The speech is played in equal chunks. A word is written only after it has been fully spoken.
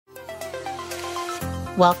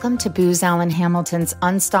Welcome to Booz Allen Hamilton's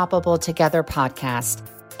Unstoppable Together podcast,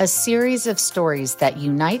 a series of stories that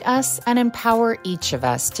unite us and empower each of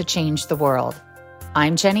us to change the world.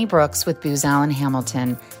 I'm Jenny Brooks with Booz Allen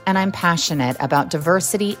Hamilton, and I'm passionate about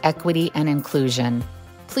diversity, equity, and inclusion.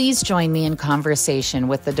 Please join me in conversation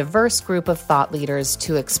with a diverse group of thought leaders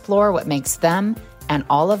to explore what makes them and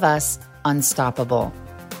all of us unstoppable.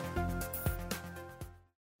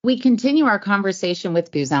 We continue our conversation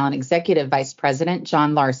with Booz Allen Executive Vice President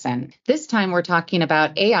John Larson. This time we're talking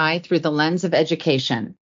about AI through the lens of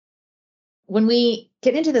education. When we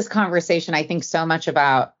get into this conversation, I think so much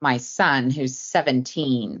about my son, who's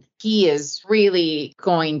 17. He is really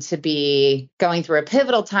going to be going through a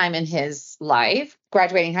pivotal time in his life,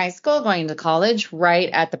 graduating high school, going to college, right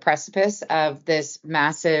at the precipice of this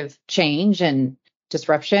massive change and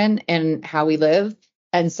disruption in how we live.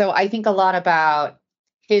 And so I think a lot about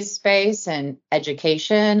his space and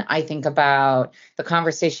education. I think about the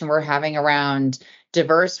conversation we're having around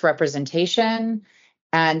diverse representation.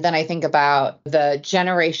 And then I think about the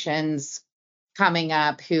generations coming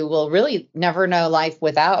up who will really never know life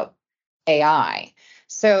without AI.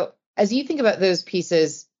 So as you think about those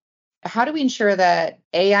pieces, how do we ensure that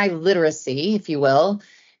AI literacy, if you will,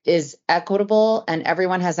 is equitable and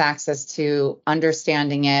everyone has access to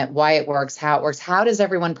understanding it, why it works, how it works? How does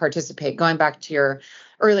everyone participate? Going back to your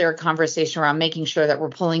earlier conversation around making sure that we're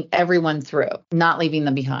pulling everyone through, not leaving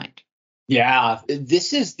them behind. Yeah,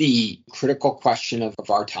 this is the critical question of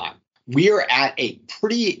our time. We are at a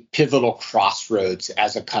pretty pivotal crossroads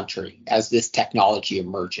as a country as this technology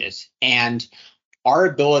emerges. And our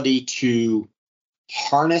ability to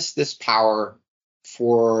harness this power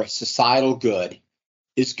for societal good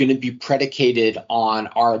is going to be predicated on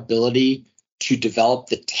our ability to develop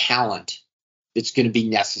the talent that's going to be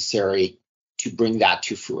necessary to bring that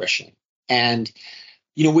to fruition. And,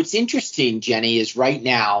 what's interesting, Jenny, is right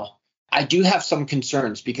now, I do have some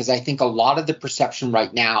concerns because I think a lot of the perception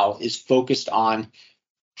right now is focused on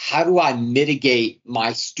how do I mitigate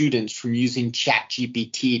my students from using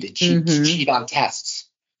ChatGPT to cheat on tests,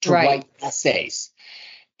 to write essays.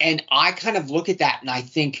 And I kind of look at that and I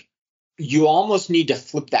think you almost need to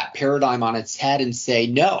flip that paradigm on its head and say,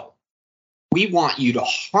 no, we want you to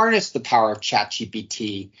harness the power of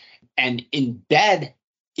ChatGPT and embed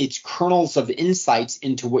its kernels of insights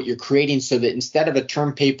into what you're creating so that instead of a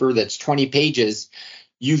term paper that's 20 pages,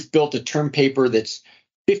 you've built a term paper that's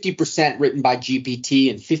 50% written by GPT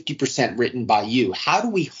and 50% written by you. How do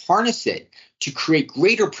we harness it to create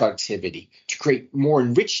greater productivity, to create more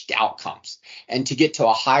enriched outcomes, and to get to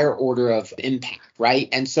a higher order of impact, right?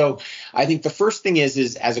 And so I think the first thing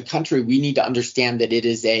is as a country, we need to understand that it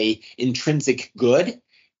is a intrinsic good.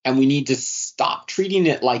 And we need to stop treating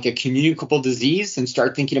it like a communicable disease and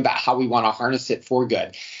start thinking about how we want to harness it for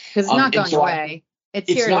good. Because it's not going away.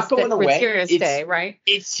 It's here to stay, right?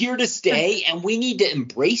 It's here to stay, and we need to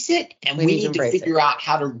embrace it, and we need to figure out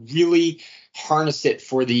how to really harness it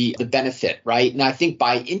for the benefit, right? And I think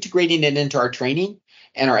by integrating it into our training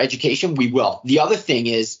and our education, we will. The other thing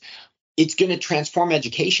is it's going to transform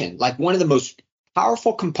education. Like one of the most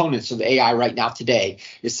powerful components of AI right now today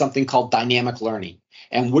is something called dynamic learning.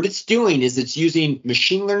 And what it's doing is it's using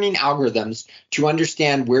machine learning algorithms to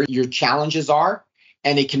understand where your challenges are,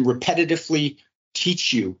 and it can repetitively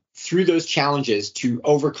teach you through those challenges to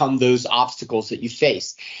overcome those obstacles that you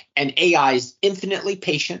face. And AI is infinitely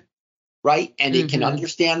patient, right? And it can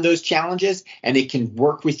understand those challenges and it can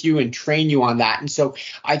work with you and train you on that. And so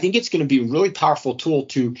I think it's going to be a really powerful tool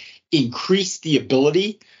to increase the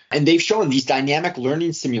ability. And they've shown these dynamic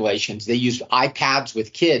learning simulations. They use iPads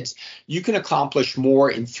with kids. You can accomplish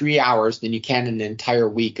more in 3 hours than you can in an entire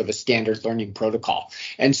week of a standard learning protocol.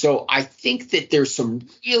 And so I think that there's some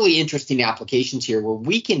really interesting applications here where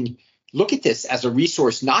we can look at this as a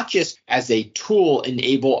resource, not just as a tool,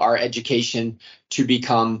 enable our education to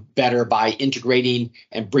become better by integrating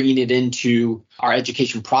and bringing it into our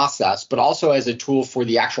education process, but also as a tool for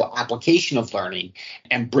the actual application of learning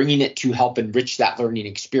and bringing it to help enrich that learning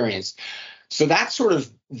experience. So that's sort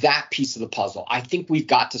of that piece of the puzzle. I think we've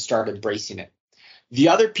got to start embracing it. The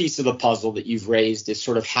other piece of the puzzle that you've raised is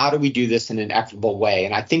sort of how do we do this in an equitable way?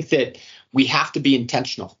 And I think that we have to be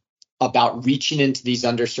intentional about reaching into these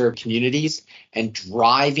underserved communities and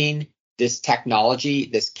driving this technology,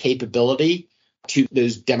 this capability to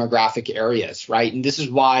those demographic areas, right? And this is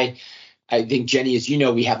why I think, Jenny, as you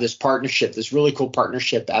know, we have this partnership, this really cool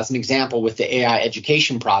partnership, as an example, with the AI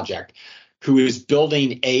Education Project, who is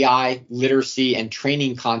building AI literacy and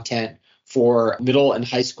training content for middle and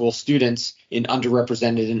high school students in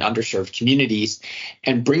underrepresented and underserved communities,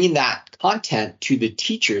 and bringing that content to the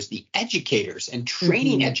teachers, the educators, and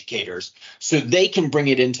training educators so they can bring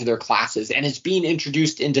it into their classes. And it's being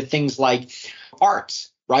introduced into things like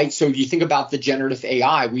arts, right? So you think about the generative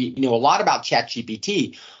AI, we know a lot about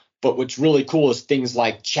ChatGPT, but what's really cool is things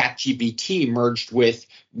like ChatGPT merged with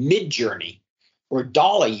Midjourney or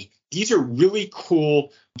Dolly. These are really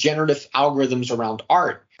cool generative algorithms around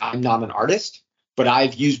art. I'm not an artist, but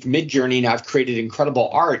I've used Midjourney and I've created incredible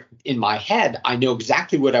art in my head. I know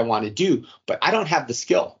exactly what I want to do, but I don't have the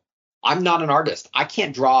skill. I'm not an artist. I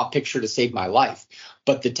can't draw a picture to save my life,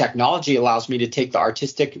 but the technology allows me to take the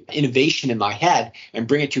artistic innovation in my head and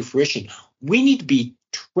bring it to fruition. We need to be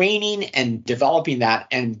training and developing that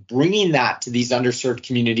and bringing that to these underserved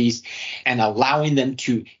communities and allowing them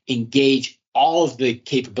to engage all of the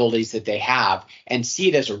capabilities that they have and see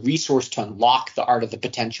it as a resource to unlock the art of the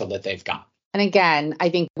potential that they've got. And again, I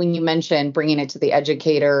think when you mentioned bringing it to the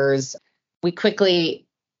educators, we quickly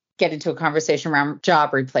get into a conversation around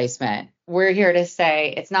job replacement. We're here to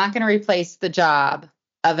say it's not going to replace the job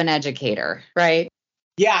of an educator, right?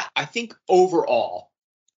 Yeah, I think overall,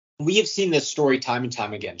 we have seen this story time and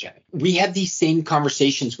time again, Jenny. We had these same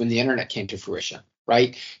conversations when the internet came to fruition,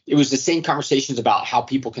 right? It was the same conversations about how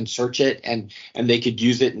people can search it and they could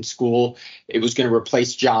use it in school. It was going to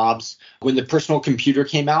replace jobs. When the personal computer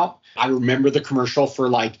came out, I remember the commercial for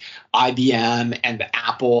like IBM and the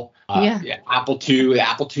Apple, Apple II, the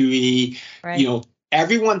Apple IIe. Right.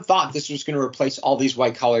 Everyone thought this was going to replace all these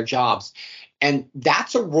white collar jobs. And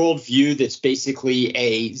that's a worldview that's basically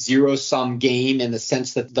a zero-sum game in the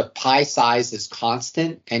sense that the pie size is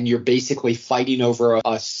constant and you're basically fighting over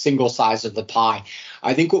a single size of the pie.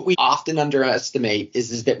 I think what we often underestimate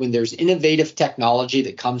is that when there's innovative technology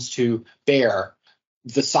that comes to bear,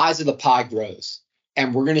 the size of the pie grows.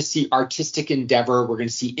 And we're going to see artistic endeavor. We're going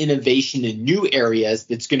to see innovation in new areas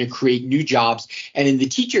that's going to create new jobs. And in the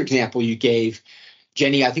teacher example you gave,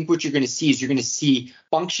 Jenny, I think what you're going to see is you're going to see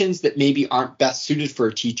functions that maybe aren't best suited for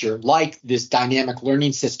a teacher, like this dynamic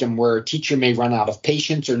learning system where a teacher may run out of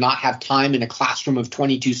patience or not have time in a classroom of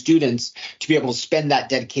 22 students to be able to spend that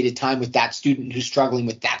dedicated time with that student who's struggling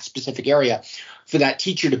with that specific area, for that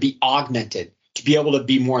teacher to be augmented, to be able to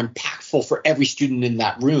be more impactful for every student in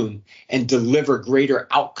that room and deliver greater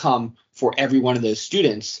outcome for every one of those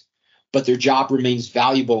students. But their job remains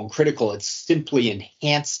valuable and critical. It's simply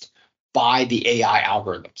enhanced by the AI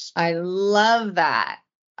algorithms. I love that.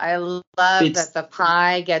 I love that the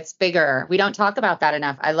pie gets bigger. We don't talk about that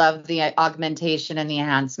enough. I love the augmentation and the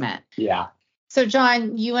enhancement. Yeah. So,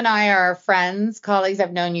 John, you and I are friends, colleagues.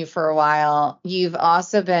 I've known you for a while. You've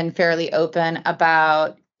also been fairly open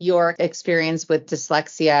about your experience with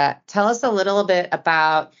dyslexia. Tell us a little bit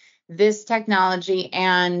about this technology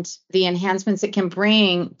and the enhancements it can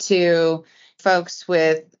bring to folks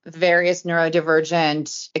with various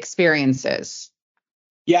neurodivergent experiences.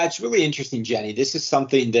 Yeah, it's really interesting, Jenny. This is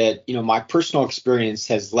something that, my personal experience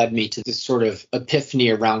has led me to this sort of epiphany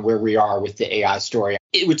around where we are with the AI story.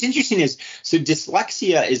 What's interesting is, so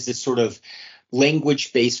dyslexia is this sort of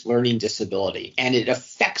language-based learning disability, and it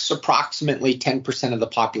affects approximately 10% of the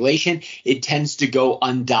population. It tends to go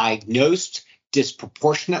undiagnosed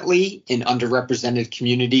disproportionately in underrepresented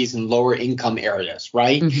communities and lower income areas,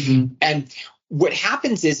 right? Mm-hmm. And what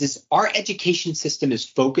happens is our education system is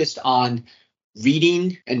focused on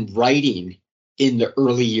reading and writing in the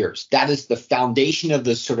early years. That is the foundation of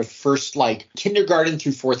the sort of first, like kindergarten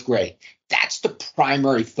through fourth grade. That's the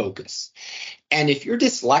primary focus. And if you're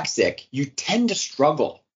dyslexic, you tend to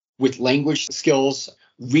struggle with language skills,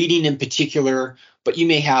 reading in particular, but you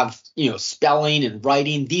may have, spelling and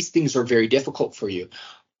writing. These things are very difficult for you.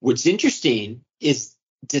 What's interesting is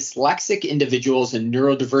dyslexic individuals and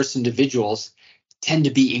neurodiverse individuals tend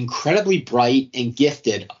to be incredibly bright and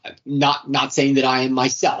gifted. Not saying that I am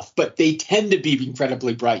myself, but they tend to be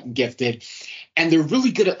incredibly bright and gifted. And they're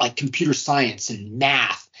really good at like computer science and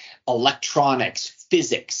math, electronics,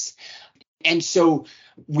 physics. And so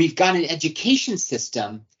we've got an education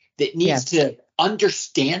system that needs to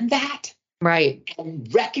understand that. Right.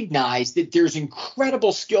 And recognize that there's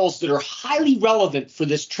incredible skills that are highly relevant for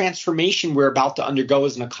this transformation we're about to undergo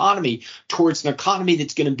as an economy towards an economy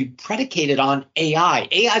that's going to be predicated on AI.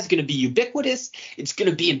 AI is going to be ubiquitous. It's going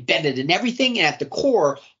to be embedded in everything. And at the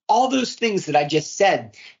core, all those things that I just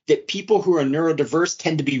said that people who are neurodiverse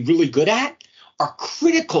tend to be really good at are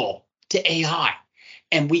critical to AI.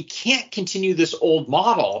 And we can't continue this old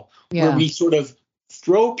model where we sort of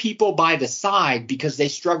throw people by the side because they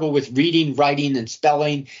struggle with reading, writing, and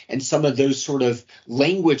spelling, and some of those sort of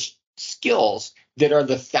language skills that are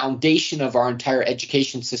the foundation of our entire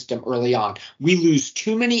education system early on. We lose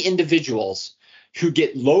too many individuals who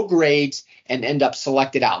get low grades and end up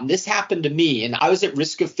selected out. And this happened to me, and I was at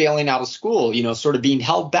risk of failing out of school, sort of being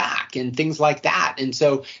held back and things like that. And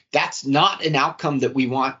so that's not an outcome that we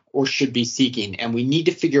want or should be seeking. And we need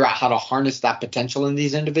to figure out how to harness that potential in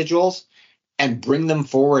these individuals and bring them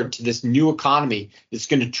forward to this new economy that's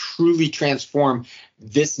going to truly transform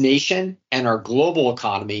this nation and our global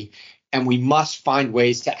economy. And we must find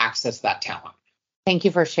ways to access that talent. Thank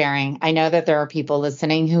you for sharing. I know that there are people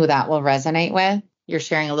listening who that will resonate with. You're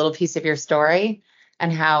sharing a little piece of your story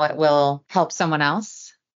and how it will help someone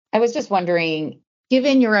else. I was just wondering,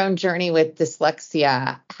 given your own journey with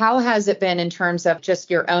dyslexia, how has it been in terms of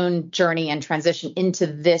just your own journey and transition into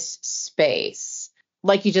this space?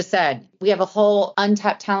 Like you just said, we have a whole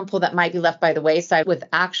untapped talent pool that might be left by the wayside with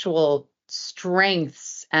actual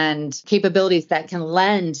strengths and capabilities that can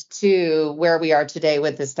lend to where we are today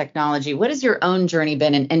with this technology. What has your own journey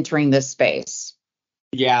been in entering this space?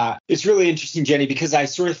 Yeah, it's really interesting, Jenny, because I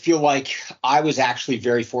sort of feel like I was actually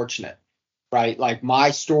very fortunate, right? Like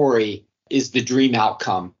my story is the dream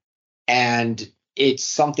outcome. And it's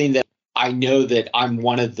something that I know that I'm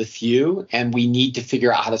one of the few, and we need to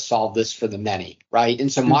figure out how to solve this for the many, right?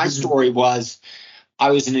 And so my story was,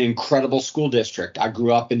 I was in an incredible school district. I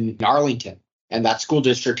grew up in Arlington. And that school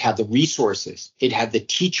district had the resources. It had the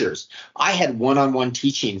teachers. I had one-on-one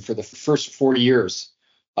teaching for the first 4 years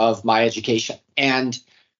of my education. And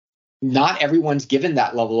not everyone's given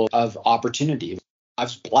that level of opportunity. I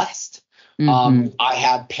was blessed. I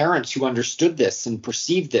had parents who understood this and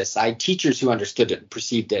perceived this. I had teachers who understood it and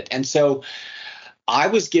perceived it. And so I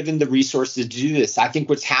was given the resources to do this. I think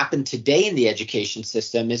what's happened today in the education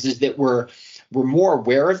system is that we're more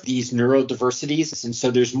aware of these neurodiversities. And so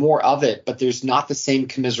there's more of it, but there's not the same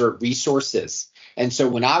commensurate resources. And so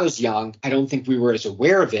when I was young, I don't think we were as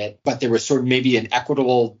aware of it, but there was sort of maybe an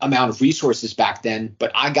equitable amount of resources back then.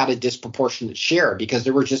 But I got a disproportionate share because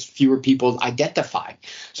there were just fewer people identified.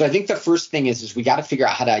 So I think the first thing is we got to figure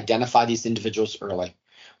out how to identify these individuals early.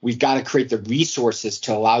 We've got to create the resources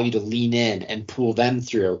to allow you to lean in and pull them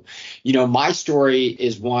through. My story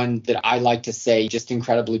is one that I like to say just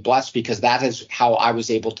incredibly blessed, because that is how I was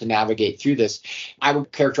able to navigate through this. I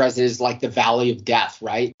would characterize it as like the valley of death,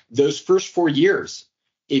 right? Those first 4 years,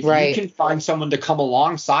 if you can find someone to come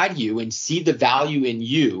alongside you and see the value in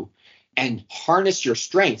you and harness your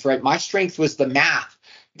strength, right? My strength was the math,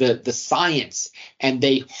 the science, and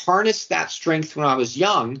they harnessed that strength when I was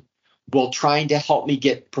young, while trying to help me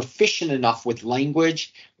get proficient enough with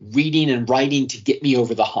language, reading and writing to get me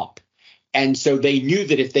over the hump. And so they knew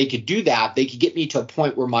that if they could do that, they could get me to a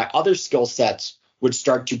point where my other skill sets would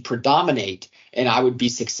start to predominate and I would be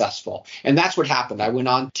successful. And that's what happened. I went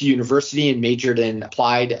on to university and majored in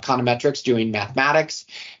applied econometrics, doing mathematics,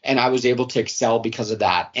 and I was able to excel because of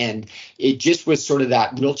that. And it just was sort of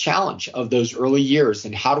that real challenge of those early years.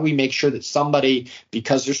 And how do we make sure that somebody,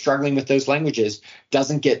 because they're struggling with those languages,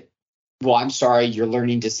 doesn't get, well, I'm sorry, you're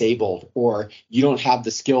learning disabled, or you don't have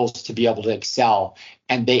the skills to be able to excel,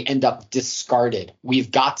 and they end up discarded.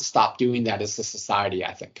 We've got to stop doing that as a society,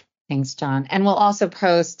 I think. Thanks, John. And we'll also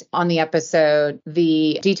post on the episode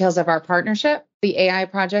the details of our partnership, the AI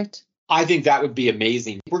project. I think that would be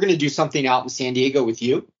amazing. We're going to do something out in San Diego with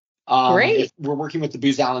you. Great. We're working with the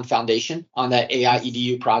Booz Allen Foundation on that AI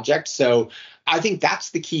EDU project. So I think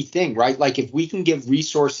that's the key thing, right? Like if we can give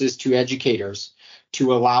resources to educators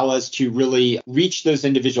to allow us to really reach those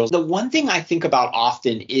individuals. The one thing I think about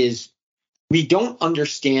often is we don't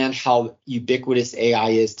understand how ubiquitous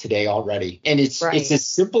AI is today already. And it's as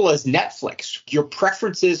simple as Netflix. Your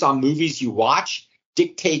preferences on movies you watch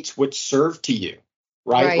dictates what's served to you,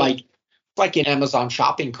 right? Like an Amazon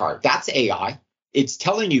shopping cart. That's AI. It's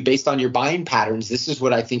telling you based on your buying patterns, this is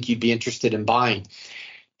what I think you'd be interested in buying.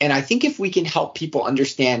 And I think if we can help people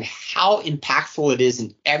understand how impactful it is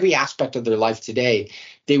in every aspect of their life today,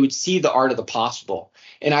 they would see the art of the possible.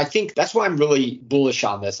 And I think that's why I'm really bullish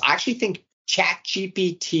on this. I actually think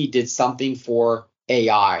ChatGPT did something for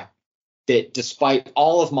AI that, despite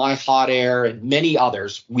all of my hot air and many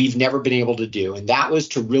others, we've never been able to do. And that was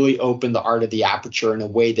to really open the art of the aperture in a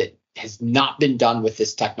way that has not been done with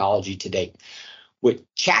this technology to date. What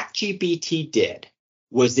ChatGPT did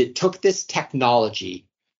was it took this technology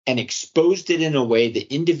and exposed it in a way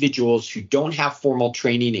that individuals who don't have formal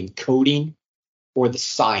training in coding or the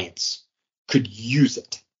science could use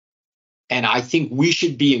it. And I think we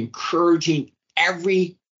should be encouraging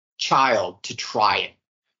every child to try it,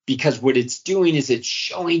 because what it's doing is it's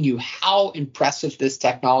showing you how impressive this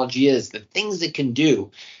technology is, the things it can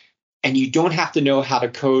do. And you don't have to know how to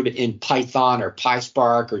code in Python or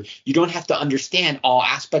PySpark, or you don't have to understand all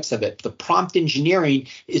aspects of it. The prompt engineering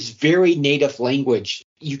is very native language.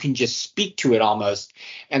 You can just speak to it almost.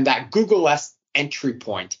 And that Google entry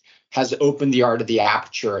point has opened the art of the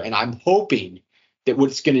aperture. And I'm hoping that what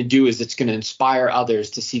it's going to do is it's going to inspire others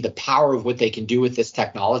to see the power of what they can do with this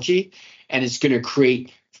technology. And it's going to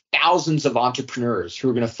create thousands of entrepreneurs who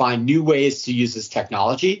are going to find new ways to use this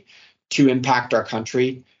technology to impact our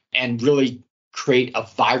country and really create a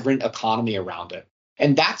vibrant economy around it.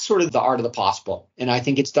 And that's sort of the art of the possible. And I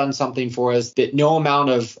think it's done something for us that no amount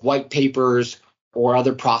of white papers or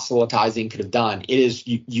other proselytizing could have done. It is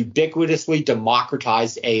ubiquitously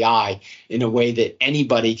democratized AI in a way that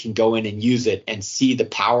anybody can go in and use it and see the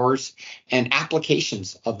powers and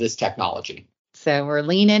applications of this technology. So we're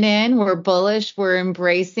leaning in, we're bullish, we're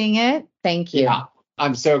embracing it. Thank you. Yeah.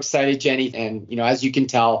 I'm so excited, Jenny. And, as you can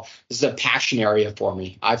tell, this is a passion area for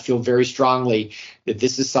me. I feel very strongly that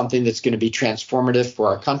this is something that's going to be transformative for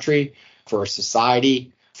our country, for our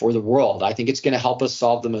society, for the world. I think it's going to help us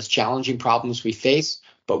solve the most challenging problems we face.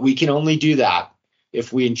 But we can only do that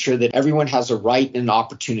if we ensure that everyone has a right and an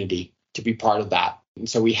opportunity to be part of that. And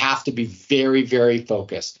so we have to be very, very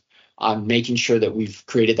focused on making sure that we've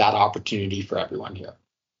created that opportunity for everyone here.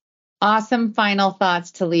 Awesome final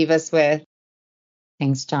thoughts to leave us with.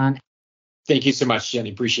 Thanks, John. Thank you so much, Jenny.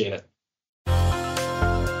 Appreciate it.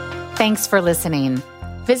 Thanks for listening.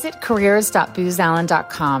 Visit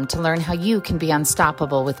careers.boozallen.com to learn how you can be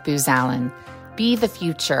unstoppable with Booz Allen. Be the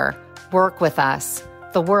future. Work with us.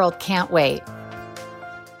 The world can't wait.